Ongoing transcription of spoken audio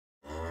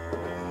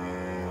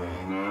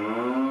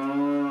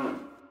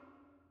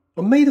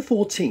On May the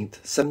 14th,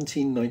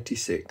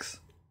 1796,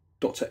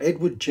 Dr.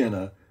 Edward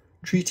Jenner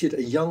treated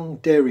a young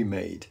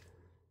dairymaid,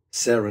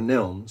 Sarah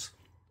Nelms,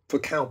 for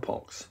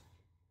cowpox.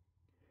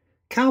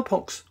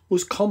 Cowpox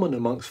was common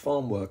amongst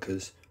farm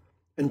workers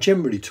and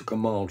generally took a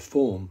mild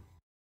form.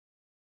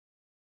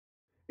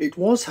 It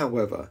was,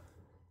 however,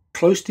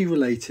 closely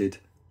related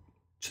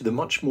to the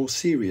much more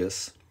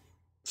serious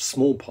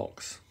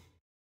smallpox.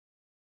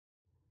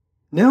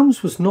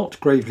 Nelms was not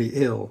gravely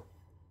ill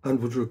and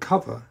would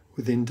recover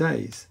within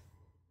days.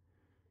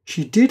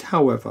 She did,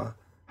 however,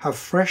 have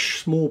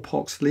fresh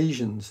smallpox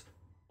lesions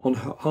on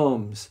her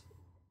arms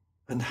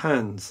and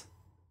hands,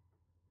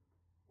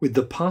 with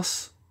the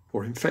pus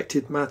or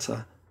infected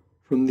matter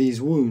from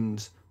these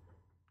wounds.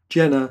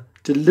 Jenner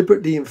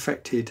deliberately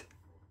infected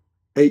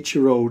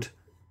 8-year-old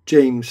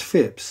James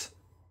Phipps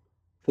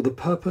for the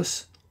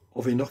purpose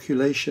of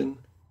inoculation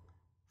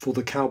for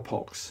the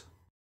cowpox.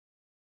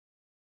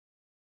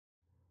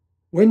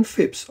 When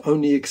Phipps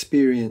only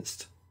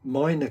experienced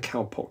minor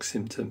cowpox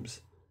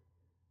symptoms,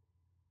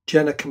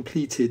 Jenner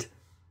completed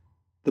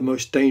the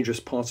most dangerous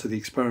part of the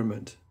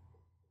experiment.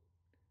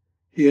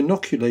 He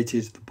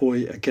inoculated the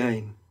boy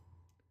again.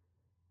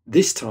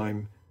 This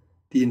time,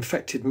 the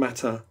infected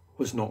matter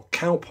was not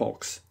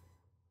cowpox,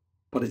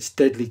 but its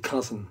deadly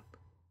cousin,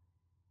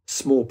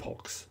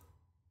 smallpox.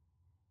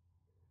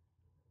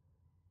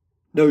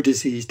 No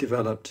disease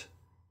developed,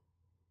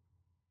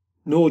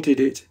 nor did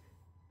it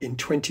in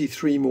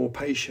 23 more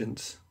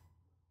patients,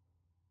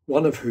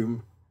 one of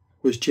whom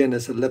was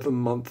Jenner's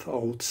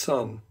 11-month-old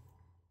son,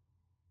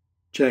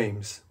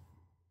 James.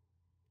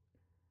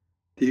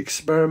 The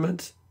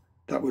experiment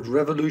that would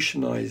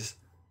revolutionize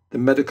the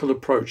medical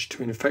approach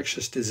to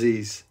infectious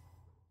disease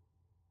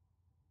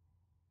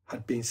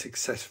had been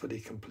successfully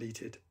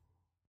completed.